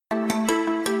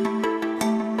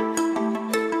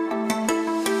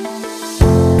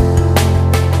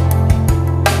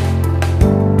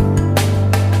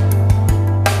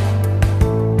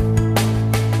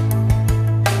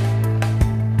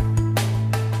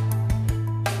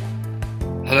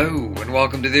Hello and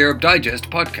welcome to the Arab Digest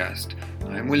podcast.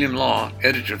 I'm William Law,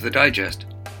 editor of the Digest,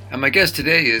 and my guest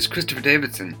today is Christopher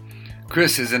Davidson.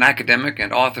 Chris is an academic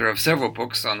and author of several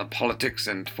books on the politics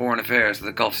and foreign affairs of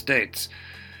the Gulf states,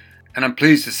 and I'm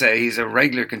pleased to say he's a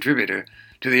regular contributor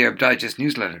to the Arab Digest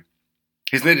newsletter.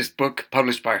 His latest book,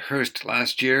 published by Hearst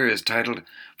last year, is titled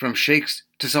From Sheikhs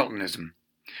to Sultanism.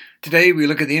 Today we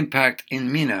look at the impact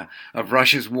in MENA of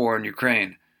Russia's war in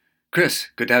Ukraine. Chris,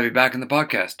 good to have you back on the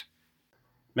podcast.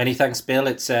 Many thanks, Bill.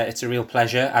 It's a real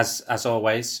pleasure, as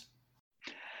always.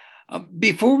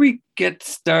 Before we get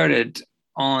started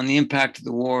on the impact of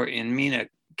the war in MENA,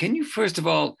 can you first of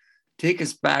all take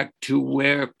us back to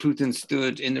where Putin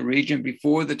stood in the region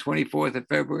before the 24th of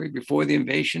February, before the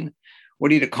invasion,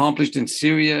 what he'd accomplished in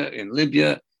Syria, in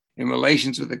Libya, in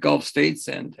relations with the Gulf states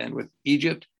and with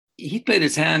Egypt? He played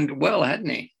his hand well, hadn't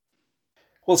he?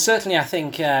 Well, certainly, I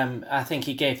think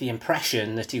he gave the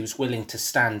impression that he was willing to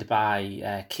stand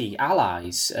by key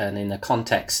allies, and in the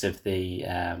context of the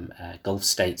Gulf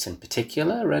states in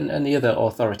particular, and the other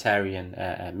authoritarian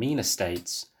MENA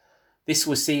states, this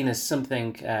was seen as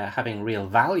something having real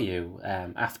value.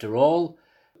 After all,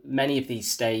 many of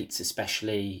these states,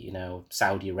 especially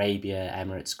Saudi Arabia,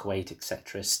 Emirates, Kuwait,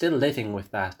 etc., still living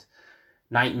with that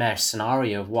nightmare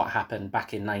scenario of what happened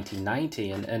back in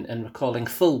 1990 and recalling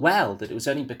full well that it was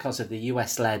only because of the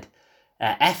US-led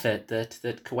effort that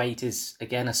Kuwait is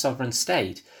again a sovereign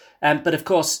state. But of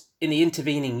course, in the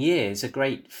intervening years, a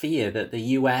great fear that the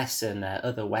US and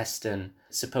other Western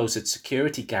supposed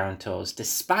security guarantors,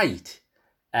 despite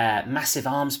massive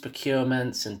arms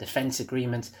procurements and defense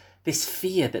agreements, this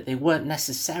fear that they weren't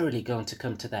necessarily going to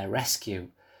come to their rescue.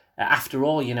 After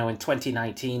all, in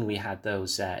 2019, we had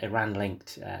those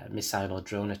Iran-linked missile or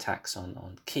drone attacks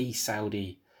on key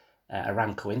Saudi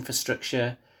Aramco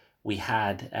infrastructure. We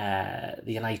had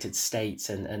the United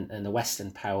States and the Western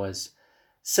powers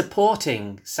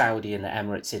supporting Saudi and the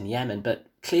Emirates in Yemen, but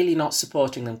clearly not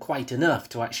supporting them quite enough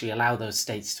to actually allow those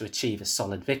states to achieve a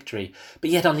solid victory.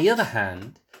 But yet, on the other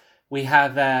hand, we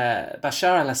have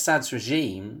Bashar al-Assad's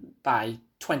regime by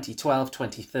 2012,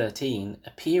 2013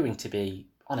 appearing to be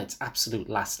on its absolute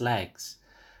last legs.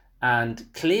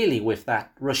 And clearly with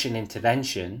that Russian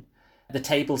intervention, the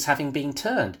tables having been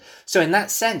turned. So in that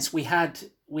sense, we had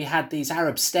these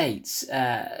Arab states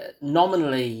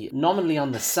nominally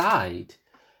on the side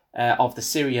of the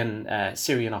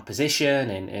Syrian opposition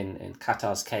in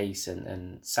Qatar's case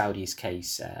and Saudi's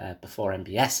case before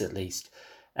MBS at least,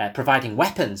 providing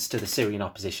weapons to the Syrian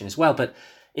opposition as well. But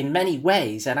in many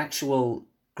ways, an actual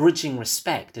grudging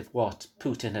respect of what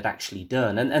Putin had actually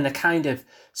done and the kind of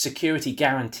security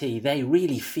guarantee they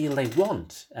really feel they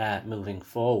want moving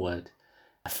forward.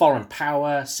 A foreign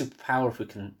power, superpower, if we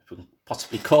can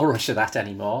possibly call Russia that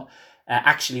anymore,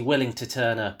 actually willing to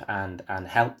turn up and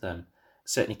help them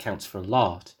certainly counts for a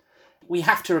lot. We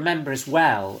have to remember as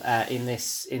well in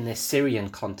this Syrian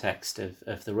context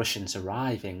of the Russians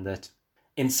arriving that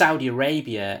in Saudi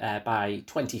Arabia, by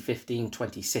 2015,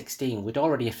 2016, we'd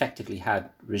already effectively had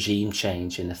regime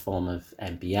change in the form of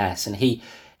MBS, and he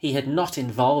had not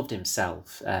involved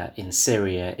himself in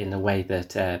Syria in the way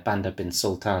that Bandar bin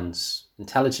Sultan's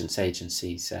intelligence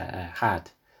agencies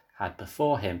had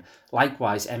before him.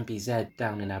 Likewise, MBZ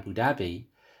down in Abu Dhabi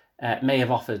may have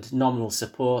offered nominal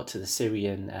support to the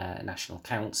Syrian National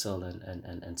Council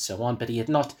and so on, but he had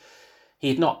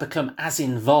not become as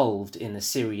involved in the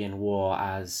Syrian war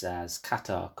as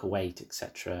Qatar, Kuwait,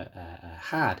 etc.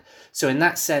 had. So in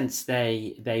that sense,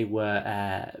 they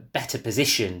were better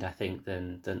positioned, I think,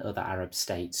 than other Arab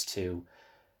states to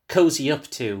cozy up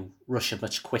to Russia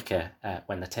much quicker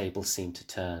when the tables seemed to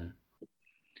turn.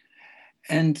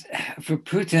 And for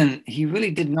Putin, he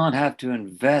really did not have to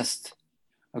invest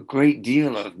a great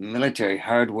deal of military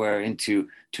hardware into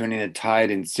turning the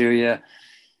tide in Syria.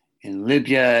 In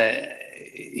Libya,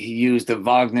 he used the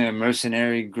Wagner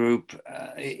mercenary group.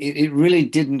 It really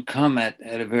didn't come at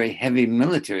a very heavy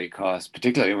military cost,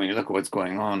 particularly when you look at what's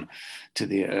going on to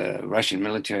the Russian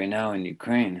military now in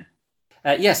Ukraine.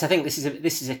 Yes, I think this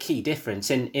is a key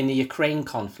difference. In the Ukraine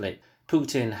conflict,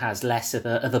 Putin has less of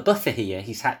a buffer here.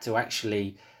 He's had to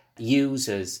actually use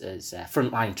as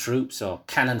frontline troops or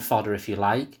cannon fodder, if you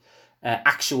like,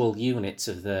 actual units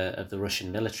of the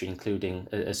Russian military, including,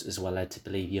 as well led to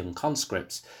believe, young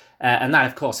conscripts. And that,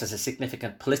 of course, has a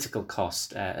significant political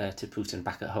cost to Putin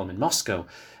back at home in Moscow.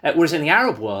 Whereas in the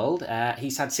Arab world,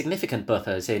 he's had significant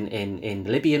buffers. In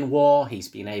the Libyan war, he's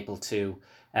been able to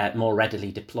more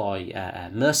readily deploy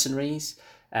mercenaries.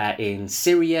 In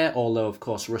Syria, although, of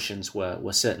course, Russians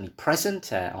were certainly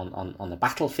present on the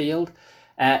battlefield,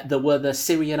 There were the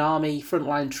Syrian army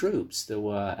frontline troops. There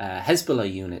were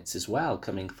Hezbollah units as well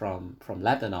coming from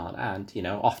Lebanon, and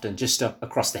often just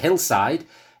across the hillside,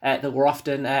 there were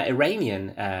often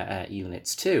Iranian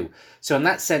units too. So in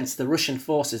that sense, the Russian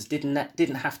forces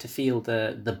didn't have to feel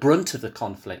the brunt of the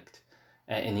conflict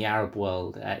in the Arab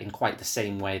world in quite the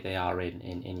same way they are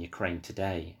in Ukraine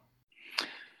today.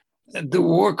 The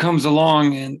war comes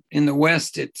along, and in the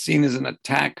West, it's seen as an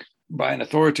attack by an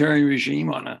authoritarian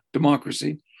regime on a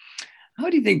democracy. How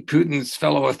do you think Putin's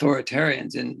fellow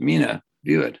authoritarians in MENA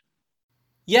view it?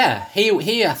 Yeah,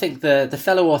 here I think the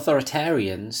fellow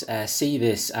authoritarians see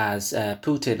this as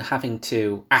Putin having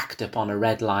to act upon a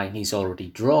red line he's already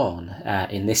drawn,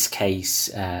 in this case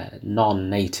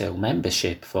non-NATO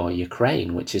membership for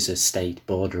Ukraine, which is a state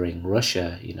bordering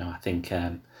Russia. I think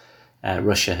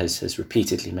Russia has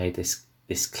repeatedly made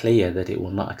this clear that it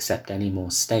will not accept any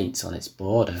more states on its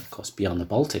border, of course beyond the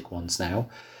Baltic ones now,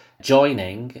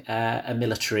 joining a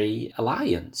military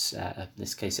alliance, in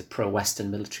this case a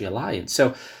pro-Western military alliance.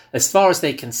 So as far as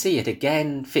they can see, it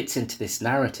again fits into this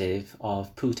narrative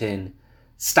of Putin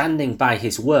standing by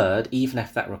his word, even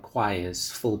if that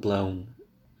requires full-blown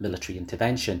military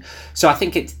intervention. So I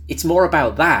think it's more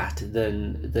about that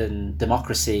than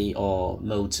democracy or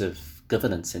modes of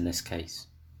governance in this case.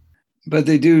 But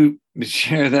they do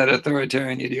share that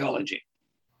authoritarian ideology.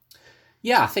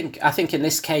 Yeah, I think in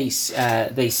this case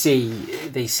they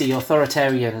see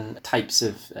authoritarian types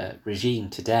of regime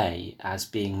today as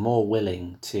being more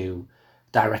willing to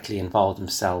directly involve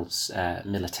themselves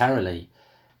militarily.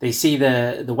 They see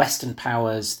the Western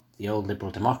powers, the old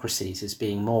liberal democracies, as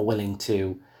being more willing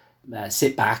to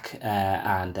sit back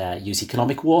and use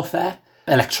economic warfare,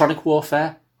 electronic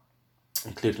warfare,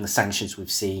 including the sanctions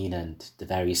we've seen and the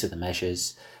various other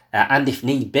measures. And if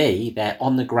need be, their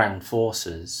on-the-ground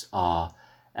forces are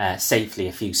safely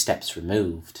a few steps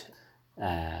removed,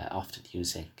 often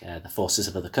using the forces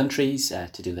of other countries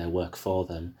to do their work for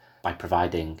them by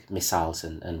providing missiles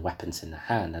and weapons in the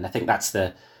hand. And I think that's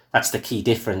the key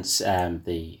difference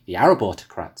the Arab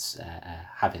autocrats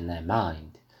have in their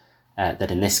mind,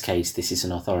 that in this case this is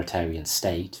an authoritarian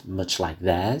state, much like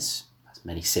theirs, has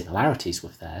many similarities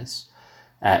with theirs,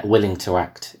 willing to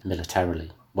act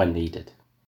militarily when needed.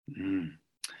 Mm.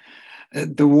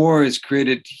 The war has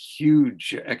created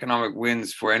huge economic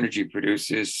wins for energy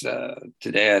producers.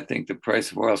 Today, I think the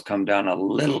price of oil has come down a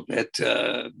little bit,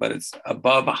 but it's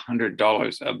above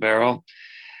 $100 a barrel.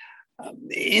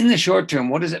 In the short term,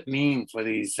 what does it mean for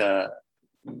these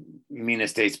MENA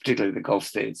states, particularly the Gulf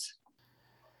states?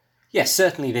 Yes,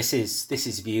 certainly this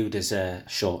is viewed as a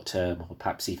short-term or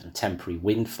perhaps even temporary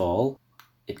windfall.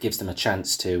 It gives them a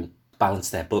chance to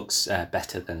balance their books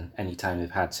better than any time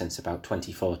they've had since about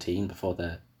 2014, before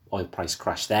the oil price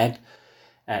crash then,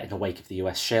 in the wake of the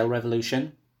US shale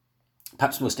revolution.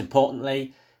 Perhaps most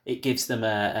importantly, it gives them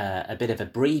a bit of a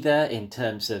breather in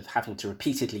terms of having to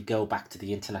repeatedly go back to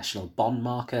the international bond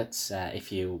markets.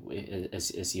 As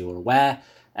you're aware,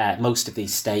 most of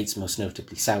these states, most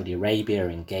notably Saudi Arabia, are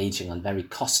engaging on very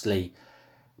costly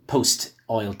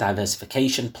post-oil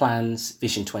diversification plans,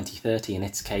 Vision 2030 in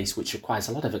its case, which requires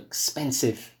a lot of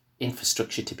expensive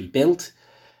infrastructure to be built.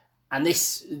 And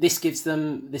this gives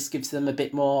them a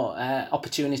bit more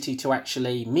opportunity to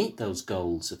actually meet those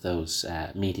goals of those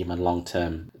medium and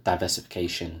long-term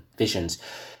diversification visions.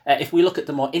 If we look at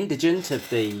the more indigent of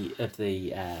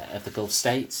the Gulf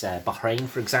states, Bahrain,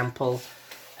 for example,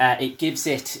 it gives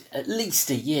it at least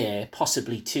a year,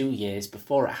 possibly 2 years,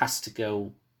 before it has to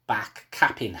go back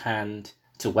cap in hand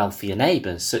to wealthier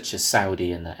neighbours such as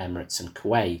Saudi and the Emirates and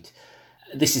Kuwait.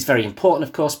 This is very important,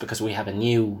 of course, because we have a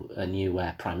new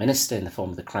Prime Minister in the form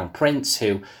of the Crown Prince,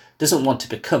 who doesn't want to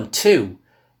become too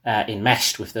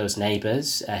enmeshed with those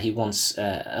neighbours. He wants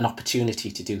an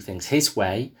opportunity to do things his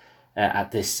way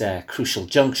at this crucial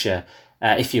juncture.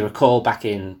 If you recall, back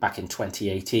in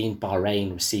 2018,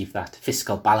 Bahrain received that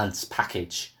fiscal balance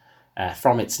package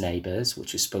from its neighbours,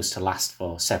 which was supposed to last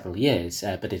for several years,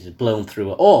 but it had blown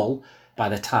through it all by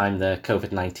the time the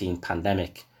COVID-19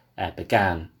 pandemic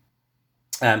began.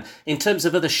 In terms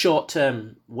of other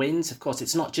short-term wins, of course,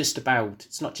 it's not just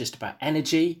about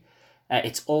energy.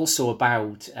 It's also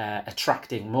about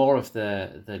attracting more of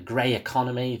the grey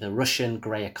economy, the Russian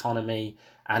grey economy,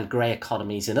 and grey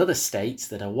economies in other states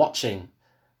that are watching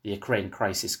the Ukraine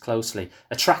crisis closely,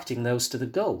 attracting those to the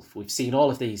Gulf. We've seen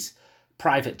all of these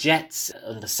private jets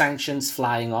under sanctions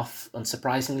flying off,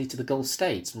 unsurprisingly, to the Gulf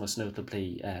states, most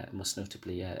notably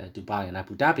Dubai and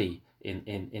Abu Dhabi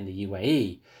in the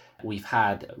UAE. We've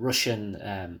had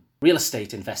Russian real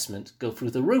estate investment go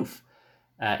through the roof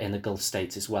in the Gulf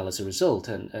states as well as a result,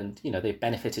 and they've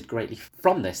benefited greatly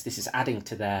from this. This is adding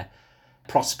to their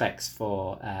prospects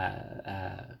for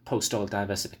post-oil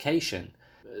diversification.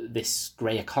 This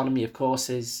grey economy, of course,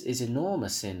 is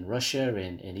enormous in Russia,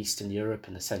 in Eastern Europe,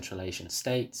 and the Central Asian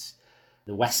states.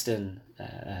 The Western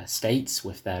states,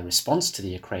 with their response to the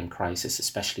Ukraine crisis,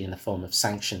 especially in the form of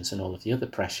sanctions and all of the other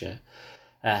pressure,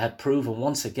 have proven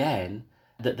once again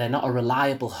that they're not a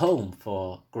reliable home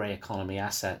for grey economy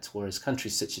assets, whereas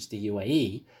countries such as the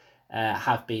UAE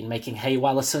have been making hay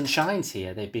while the sun shines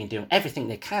here. They've been doing everything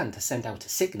they can to send out a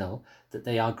signal that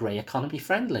they are grey economy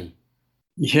friendly.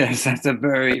 Yes, that's a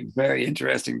very, very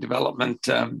interesting development.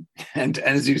 And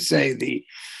as you say, the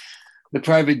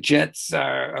private jets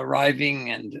are arriving,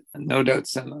 and no doubt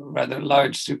some rather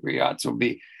large super yachts will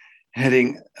be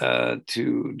heading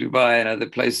to Dubai and other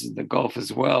places in the Gulf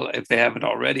as well, if they haven't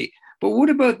already. But what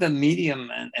about the medium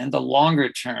and the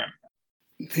longer term?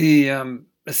 The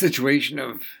situation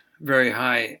of very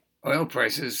high oil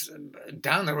prices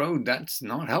down the road, that's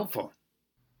not helpful.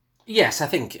 Yes, I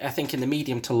think in the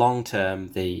medium to long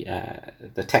term, the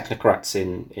technocrats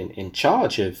in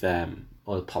charge of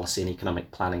oil policy and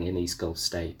economic planning in these Gulf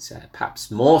states,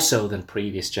 perhaps more so than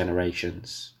previous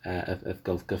generations of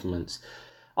Gulf governments,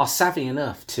 are savvy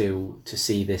enough to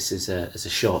see this as a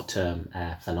short term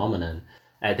phenomenon.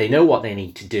 They know what they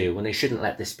need to do, and they shouldn't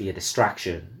let this be a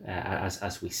distraction.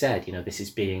 As we said, this is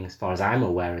being, as far as I'm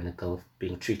aware, in the Gulf,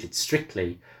 being treated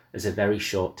strictly as a very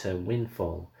short term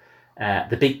windfall.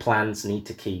 The big plans need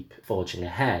to keep forging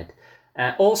ahead.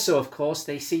 Also, of course,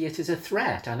 they see it as a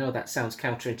threat. I know that sounds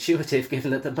counterintuitive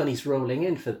given that the money's rolling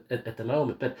in at the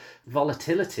moment, but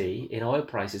volatility in oil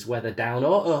prices, whether down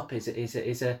or up, is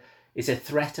a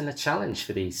threat and a challenge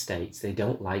for these states. They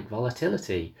don't like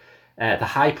volatility. The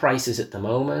high prices at the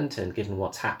moment, and given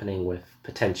what's happening with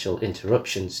potential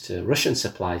interruptions to Russian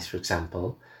supplies, for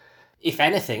example, if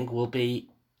anything, will be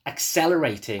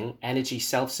accelerating energy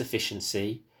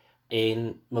self-sufficiency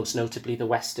in most notably the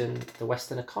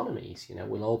Western economies.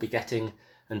 We'll all be getting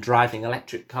and driving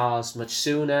electric cars much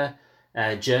sooner.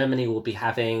 Germany will be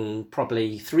having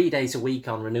probably 3 days a week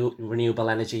on renewable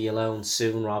energy alone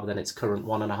soon, rather than its current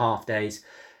 1.5 days.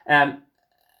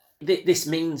 This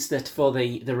means that for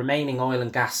the remaining oil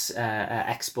and gas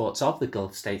exports of the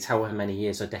Gulf states, however many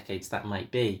years or decades that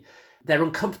might be, they're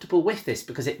uncomfortable with this,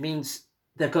 because it means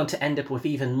they're going to end up with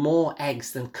even more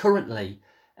eggs than currently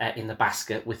in the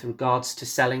basket with regards to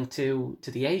selling to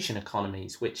the Asian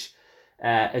economies, which,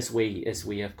 as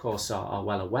we of course are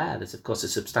well aware, there's of course a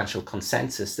substantial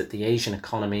consensus that the Asian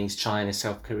economies, China,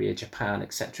 South Korea, Japan,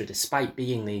 etc., despite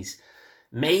being these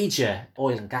major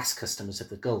oil and gas customers of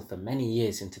the Gulf for many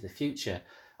years into the future,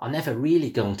 are never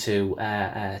really going to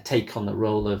take on the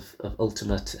role of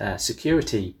ultimate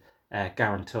security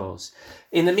guarantors.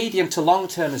 In the medium to long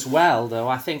term as well, though,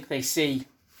 I think they see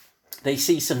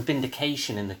some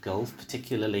vindication in the Gulf,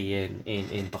 particularly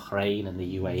in Bahrain and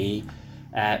the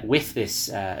UAE, with this,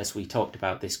 as we talked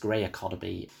about, this grey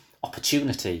economy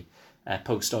opportunity,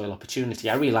 post-oil opportunity.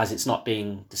 I realise it's not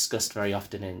being discussed very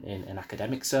often in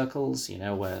academic circles.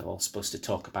 We're all supposed to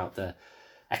talk about the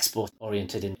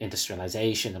export-oriented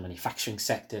industrialisation, the manufacturing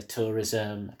sector,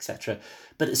 tourism, etc.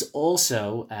 But it's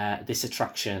also this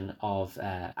attraction of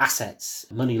assets,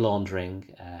 money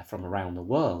laundering from around the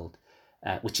world,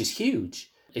 which is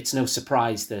huge. It's no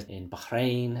surprise that in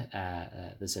Bahrain,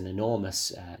 there's an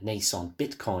enormous nascent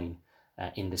Bitcoin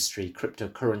industry,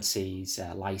 cryptocurrencies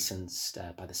licensed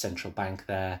by the central bank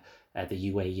there.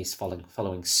 The UAE is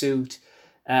following suit.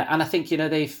 And I think,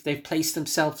 they've placed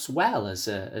themselves well as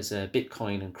a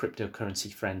Bitcoin and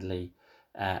cryptocurrency friendly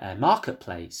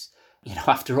marketplace.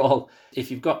 After all, if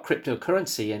you've got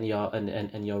cryptocurrency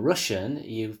and you're Russian,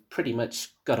 you've pretty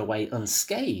much got away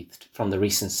unscathed from the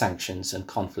recent sanctions and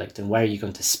conflict. And where are you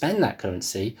going to spend that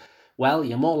currency? Well,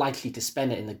 you're more likely to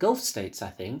spend it in the Gulf states, I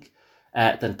think,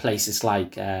 than places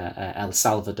like El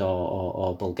Salvador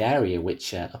or Bulgaria,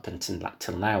 which up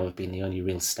until now have been the only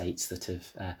real states that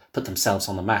have put themselves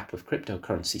on the map with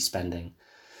cryptocurrency spending.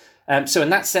 So in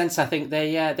that sense, I think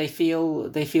they feel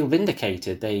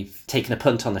vindicated. They've taken a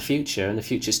punt on the future, and the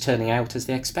future's turning out as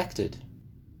they expected.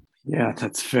 Yeah,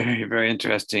 that's very, very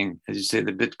interesting. As you say,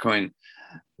 the Bitcoin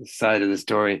side of the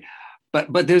story.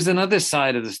 But there's another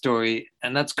side of the story,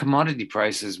 and that's commodity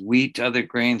prices, wheat, other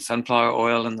grains, sunflower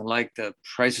oil, and the like. The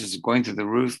prices are going through the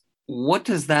roof. What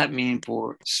does that mean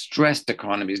for stressed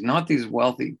economies? Not these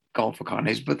wealthy Gulf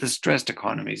economies, but the stressed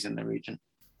economies in the region.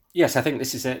 Yes, I think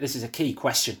this is a key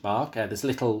question, Mark. There's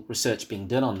little research being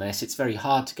done on this. It's very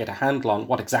hard to get a handle on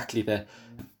what exactly the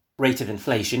rate of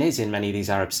inflation is in many of these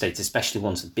Arab states, especially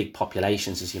ones with big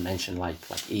populations, as you mentioned, like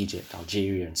Egypt,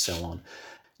 Algeria, and so on.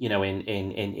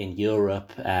 in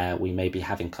Europe, we may be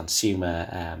having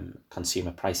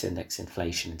consumer price index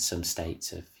inflation in some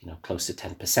states of close to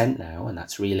 10% now, and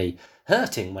that's really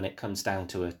hurting when it comes down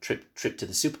to a trip to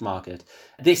the supermarket.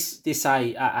 This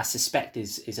I suspect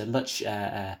is a much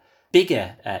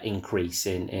bigger increase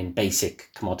in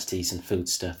basic commodities and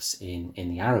foodstuffs in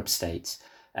the Arab states,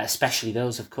 especially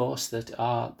those, of course, that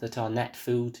are net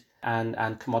food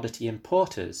and commodity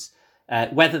importers.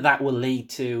 Whether that will lead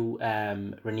to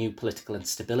renewed political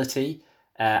instability,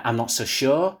 I'm not so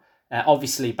sure.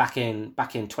 Obviously, back in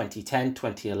 2010,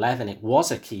 2011, it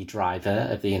was a key driver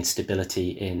of the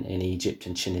instability in Egypt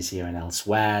and Tunisia and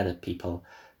elsewhere. The people,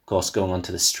 of course, going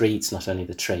onto the streets, not only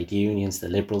the trade unions, the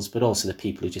liberals, but also the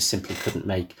people who just simply couldn't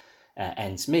make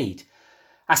ends meet.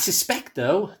 I suspect,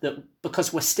 though, that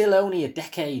because we're still only a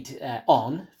decade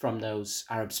on from those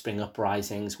Arab Spring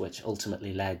uprisings, which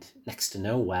ultimately led next to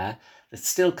nowhere, there's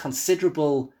still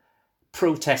considerable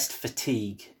protest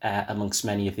fatigue amongst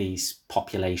many of these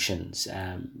populations.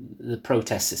 The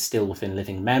protests are still within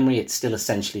living memory. It's still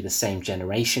essentially the same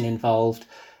generation involved.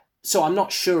 So I'm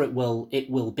not sure it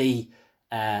will be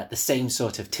the same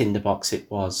sort of tinderbox it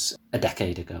was a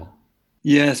decade ago.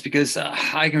 Yes, because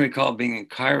I can recall being in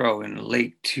Cairo in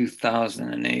late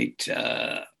 2008,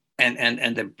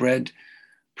 and the bread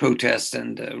protests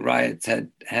and riots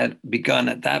had begun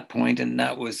at that point, and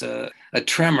that was a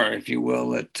tremor, if you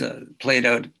will, that played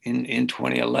out in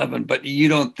 2011. But you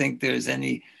don't think there's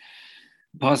any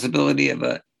possibility of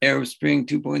a Arab Spring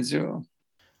 2.0?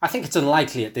 I think it's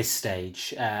unlikely at this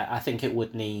stage. I think it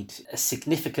would need a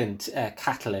significant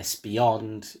catalyst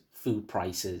beyond food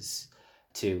prices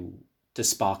to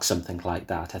spark something like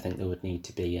that. I think there would need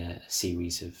to be a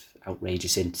series of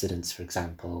outrageous incidents, for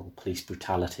example, police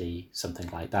brutality, something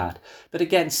like that. But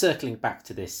again, circling back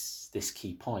to this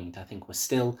key point, I think we're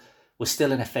still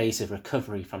in a phase of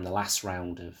recovery from the last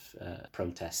round of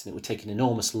protests, and it would take a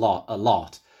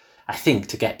lot, I think,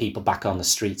 to get people back on the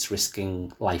streets,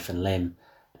 risking life and limb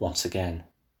once again.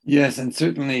 Yes, and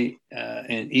certainly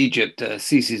in Egypt,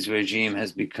 Sisi's regime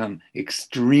has become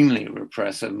extremely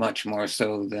repressive, much more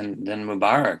so than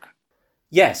Mubarak.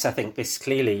 Yes, I think this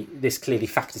clearly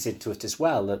factors into it as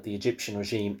well, that the Egyptian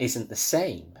regime isn't the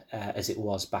same as it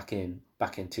was back in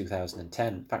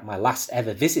 2010. In fact, my last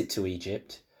ever visit to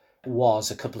Egypt was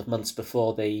a couple of months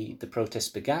before the protests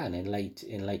began in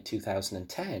late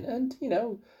 2010, and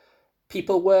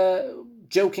people were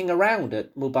joking around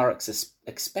at Mubarak's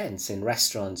expense in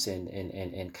restaurants,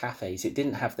 in cafes. It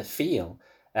didn't have the feel,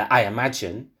 I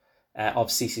imagine, of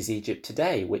Sisi's Egypt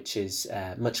today, which is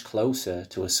much closer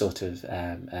to a sort of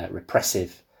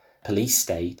repressive police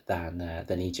state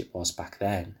than Egypt was back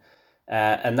then,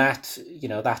 and that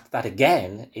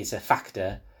again is a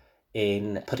factor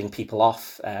in putting people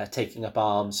off taking up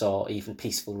arms or even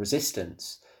peaceful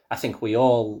resistance. I think we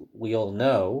all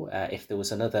know if there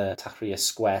was another Tahrir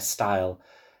Square style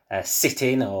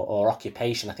sit-in or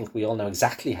occupation, I think we all know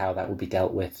exactly how that would be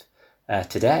dealt with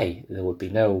today. There would be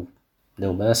no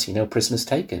mercy, no prisoners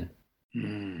taken.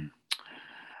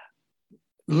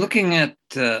 Looking at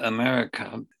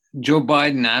America, Joe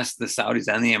Biden asked the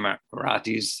Saudis and the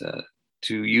Emiratis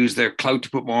to use their clout to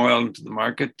put more oil into the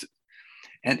market.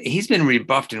 And he's been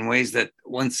rebuffed in ways that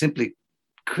one simply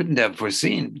couldn't have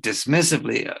foreseen,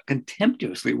 dismissively,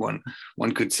 contemptuously, one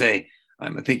could say.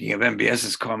 I'm thinking of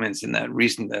MBS's comments in that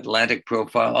recent Atlantic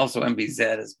profile. Also,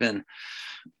 MBZ has been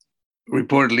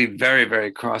reportedly very,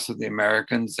 very cross with the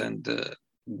Americans and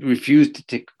refused to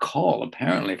take a call,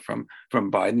 apparently, from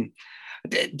Biden.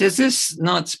 Does this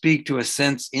not speak to a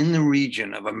sense in the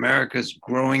region of America's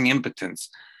growing impotence?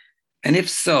 And if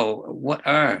so, what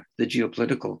are the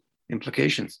geopolitical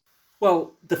implications?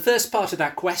 Well, the first part of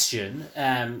that question,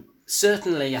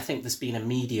 certainly I think there's been a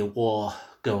media war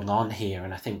going on here,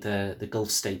 and I think the Gulf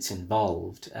states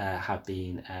involved have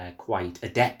been quite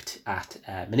adept at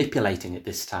manipulating it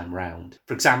this time round.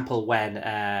 For example, when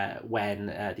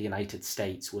the United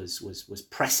States was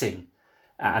pressing,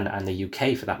 and the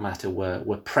UK for that matter,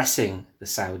 were pressing the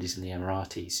Saudis and the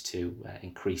Emiratis to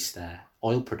increase their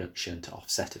oil production to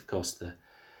offset, of course, the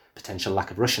potential lack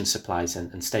of Russian supplies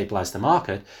and stabilise the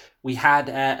market, we had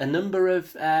a number of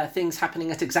things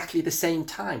happening at exactly the same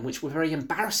time, which were very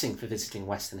embarrassing for visiting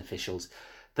Western officials.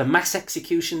 The mass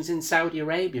executions in Saudi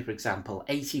Arabia, for example,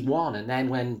 81, and then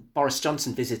when Boris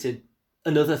Johnson visited,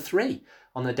 another 3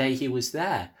 on the day he was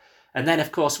there. And then,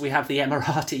 of course, we have the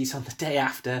Emiratis on the day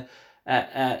after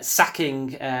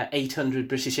sacking 800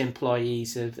 British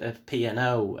employees of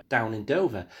P&O down in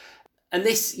Dover. And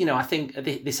this, I think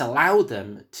this allowed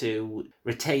them to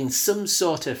retain some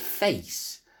sort of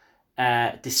face,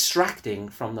 distracting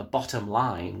from the bottom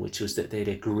line, which was that they'd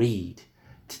agreed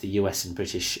to the US and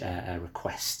British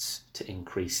requests to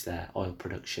increase their oil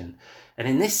production. And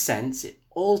in this sense, it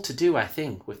all to do, I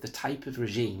think, with the type of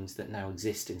regimes that now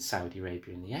exist in Saudi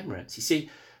Arabia and the Emirates. You see,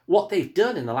 what they've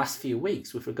done in the last few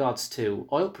weeks with regards to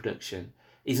oil production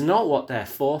is not what their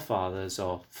forefathers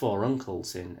or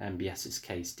foreruncles in MBS's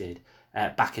case did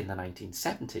back in the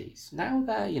 1970s. Now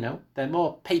they're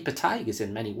more paper tigers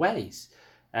in many ways.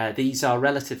 These are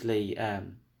relatively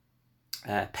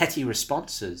petty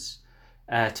responses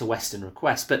to Western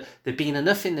requests, but there've been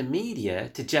enough in the media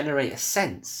to generate a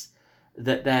sense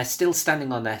that they're still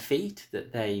standing on their feet,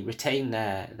 that they retain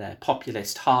their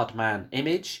populist hard man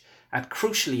image, and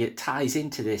crucially it ties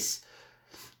into this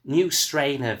new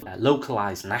strain of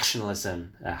localized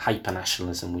nationalism,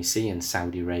 hyper-nationalism we see in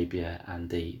Saudi Arabia and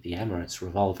the Emirates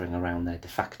revolving around their de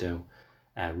facto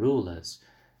rulers.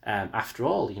 After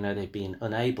all, they've been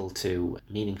unable to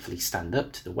meaningfully stand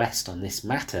up to the West on this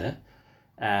matter.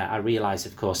 I realise,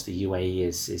 of course, the UAE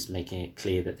is making it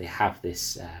clear that they have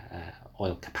this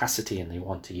oil capacity and they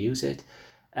want to use it.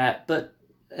 But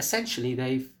essentially,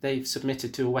 they've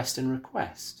submitted to a Western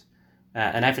request.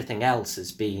 And everything else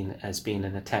has been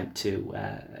an attempt to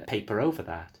paper over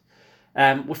that.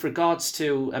 With regards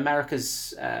to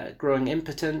America's growing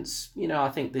impotence, I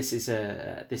think this is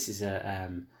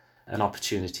an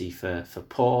opportunity for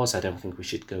pause. I don't think we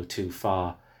should go too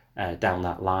far down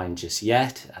that line just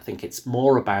yet. I think it's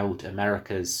more about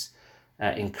America's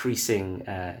increasing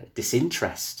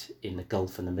disinterest in the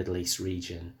Gulf and the Middle East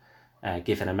region,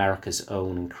 given America's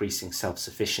own increasing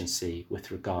self-sufficiency with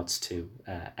regards to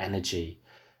energy.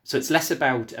 So it's less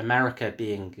about America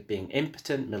being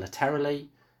impotent militarily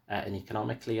and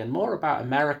economically, and more about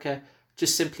America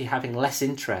just simply having less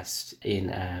interest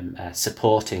in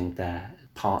supporting their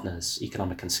partners,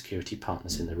 economic and security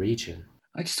partners in the region.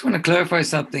 I just want to clarify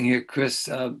something here, Chris.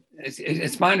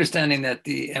 It's my understanding that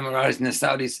the Emiratis and the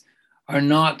Saudis are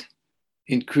not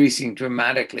increasing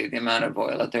dramatically the amount of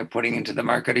oil that they're putting into the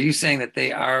market. Are you saying that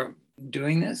they are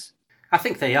doing this? I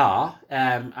think they are.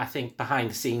 I think behind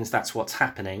the scenes that's what's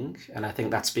happening, and I think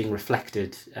that's being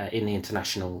reflected in the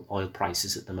international oil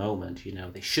prices at the moment.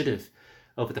 They should have,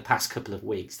 over the past couple of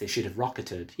weeks, they should have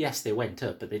rocketed. Yes, they went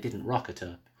up, but they didn't rocket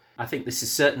up. I think this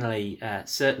is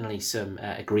certainly some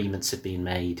agreements have been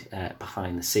made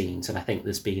behind the scenes, and I think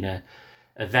there's been a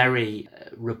very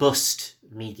robust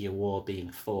media war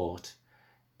being fought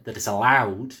that has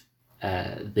allowed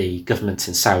the governments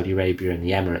in Saudi Arabia and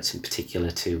the Emirates in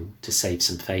particular to save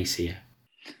some face here.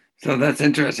 So that's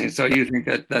interesting. So you think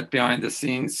that behind the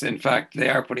scenes, in fact, they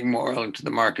are putting more oil into the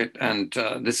market, and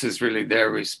this is really their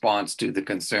response to the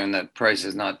concern that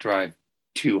prices not drive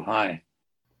too high.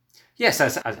 Yes,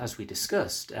 as we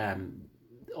discussed,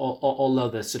 although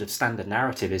the sort of standard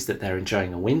narrative is that they're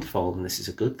enjoying a windfall and this is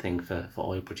a good thing for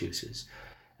oil producers,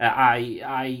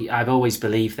 I've always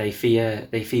believed they fear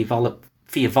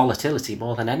volatility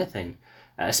more than anything,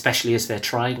 especially as they're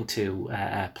trying to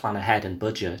plan ahead and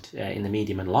budget in the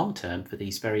medium and long term for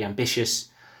these very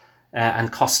ambitious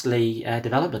and costly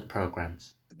development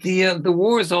programs. The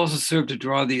war has also served to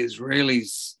draw the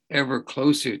Israelis ever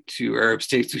closer to Arab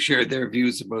states who share their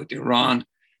views about Iran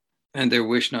and their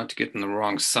wish not to get on the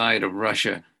wrong side of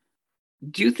Russia.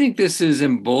 Do you think this is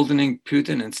emboldening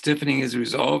Putin and stiffening his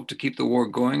resolve to keep the war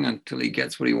going until he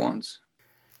gets what he wants?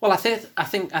 Well, I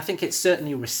think it's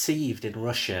certainly received in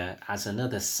Russia as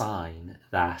another sign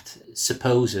that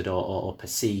supposed or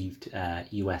perceived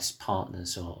US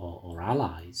partners or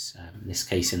allies, in this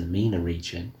case in the MENA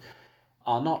region,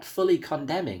 are not fully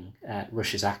condemning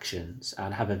Russia's actions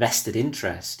and have a vested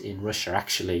interest in Russia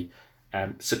actually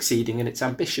succeeding in its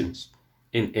ambitions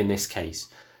in this case.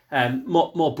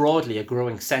 More broadly, a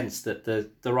growing sense that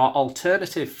there are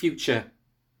alternative future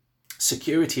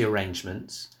security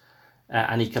arrangements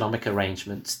and economic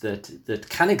arrangements that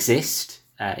can exist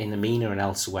in the MENA and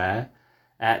elsewhere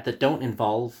that don't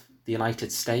involve the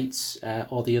United States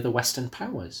or the other Western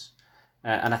powers.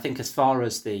 And I think as far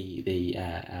as the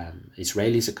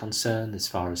Israelis are concerned, as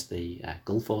far as the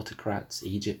Gulf autocrats,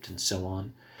 Egypt and so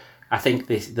on, I think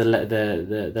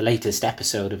the latest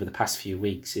episode over the past few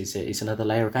weeks is another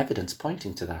layer of evidence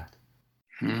pointing to that.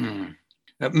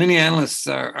 Many analysts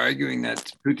are arguing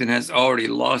that Putin has already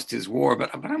lost his war,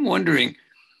 but I'm wondering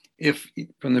if,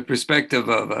 from the perspective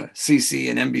of Sisi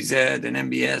and MBZ and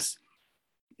MBS,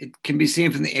 it can be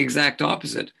seen from the exact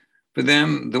opposite. For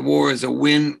them, the war is a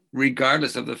win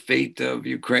regardless of the fate of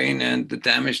Ukraine and the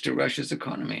damage to Russia's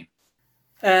economy.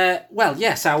 Well,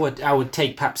 yes, I would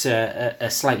take perhaps a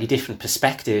slightly different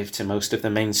perspective to most of the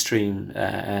mainstream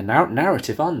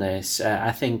narrative on this.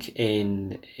 I think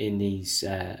in these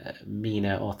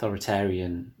meaner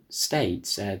authoritarian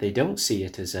states, they don't see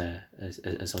it as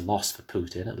a loss for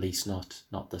Putin, at least not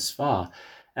thus far.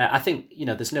 I think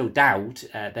there's no doubt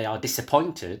they are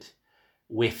disappointed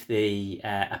with the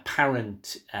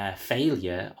apparent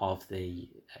failure of the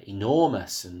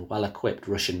enormous and well-equipped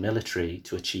Russian military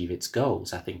to achieve its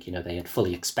goals. I think they had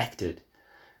fully expected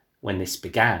when this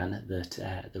began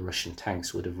that the Russian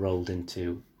tanks would have rolled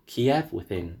into Kiev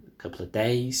within a couple of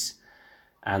days,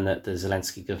 and that the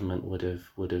Zelensky government would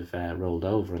have rolled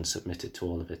over and submitted to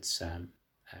all of its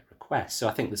requests. So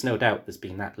I think there's no doubt there's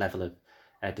been that level of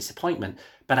disappointment.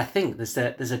 But I think there's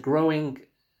a growing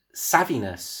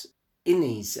savviness in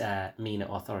these meaner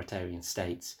authoritarian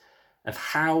states of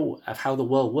how the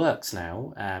world works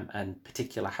now, and in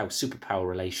particular how superpower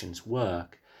relations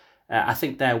work. I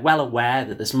think they're well aware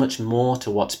that there's much more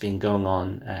to what's been going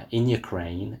on in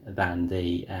Ukraine than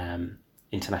the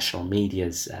international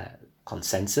media's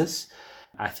consensus.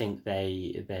 I think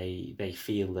they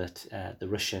feel that the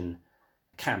Russian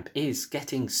camp is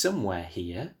getting somewhere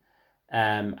here.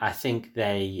 I think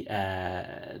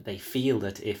they feel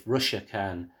that if Russia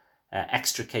can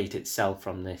extricate itself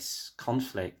from this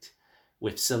conflict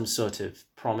with some sort of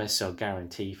promise or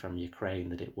guarantee from Ukraine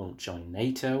that it won't join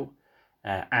NATO,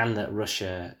 and that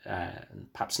Russia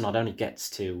perhaps not only gets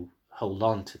to hold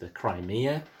on to the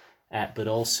Crimea, but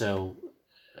also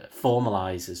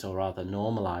formalizes, or rather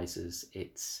normalizes,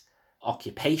 its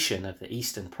occupation of the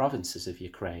eastern provinces of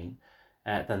Ukraine,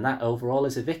 then that overall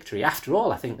is a victory. After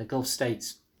all, I think the Gulf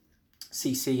states,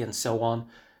 CC and so on,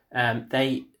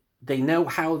 they know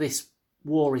how this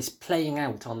war is playing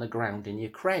out on the ground in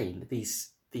Ukraine.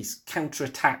 These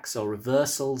counterattacks or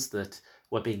reversals that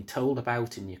we're being told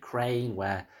about in Ukraine,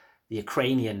 where the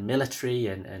Ukrainian military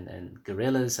and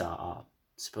guerrillas are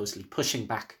supposedly pushing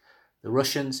back the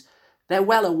Russians, they're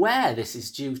well aware this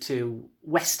is due to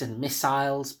Western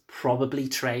missiles, probably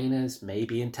trainers,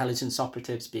 maybe intelligence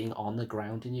operatives being on the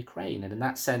ground in Ukraine. And in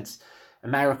that sense,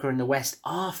 America and the West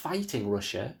are fighting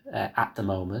Russia at the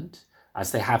moment,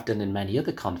 as they have done in many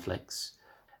other conflicts,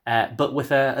 but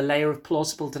with a layer of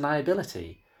plausible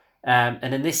deniability.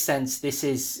 And in this sense, this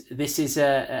is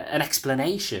an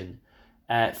explanation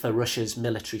for Russia's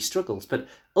military struggles. But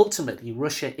ultimately,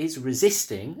 Russia is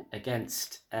resisting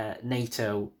against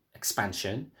NATO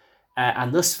expansion,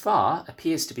 and thus far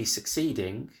appears to be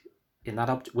succeeding in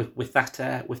that with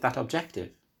that objective.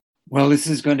 Well, this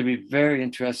is going to be very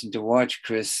interesting to watch,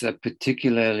 Chris,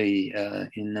 particularly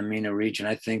in the MENA region,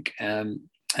 I think. And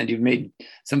you've made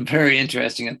some very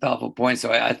interesting and thoughtful points.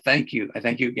 So I thank you. I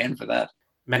thank you again for that.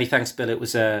 Many thanks, Bill. It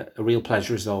was a real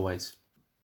pleasure as always.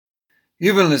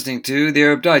 You've been listening to the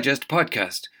Arab Digest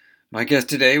podcast. My guest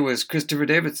today was Christopher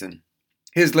Davidson.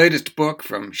 His latest book,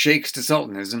 From Sheikhs to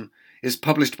Sultanism, is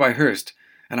published by Hearst,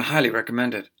 and I highly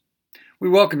recommend it. We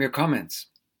welcome your comments.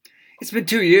 It's been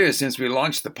 2 years since we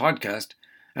launched the podcast,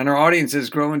 and our audience has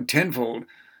grown tenfold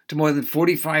to more than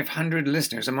 4,500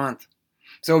 listeners a month.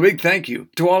 So a big thank you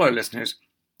to all our listeners.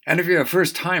 And if you're a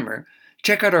first-timer,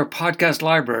 check out our podcast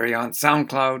library on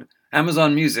SoundCloud,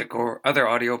 Amazon Music, or other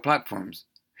audio platforms.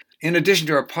 In addition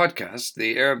to our podcast,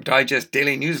 the Arab Digest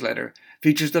daily newsletter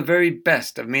features the very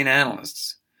best of MENA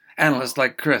analysts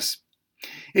like Chris.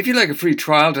 If you'd like a free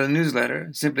trial to the newsletter,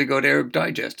 simply go to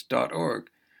arabdigest.org.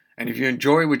 And if you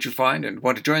enjoy what you find and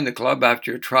want to join the club after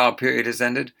your trial period has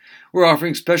ended, we're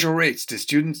offering special rates to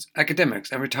students,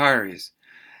 academics, and retirees.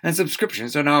 And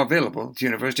subscriptions are now available to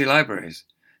university libraries.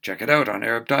 Check it out on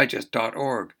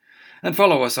arabdigest.org. And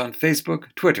follow us on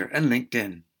Facebook, Twitter, and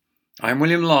LinkedIn. I'm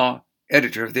William Law,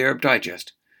 editor of the Arab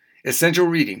Digest. Essential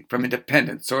reading from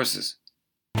independent sources.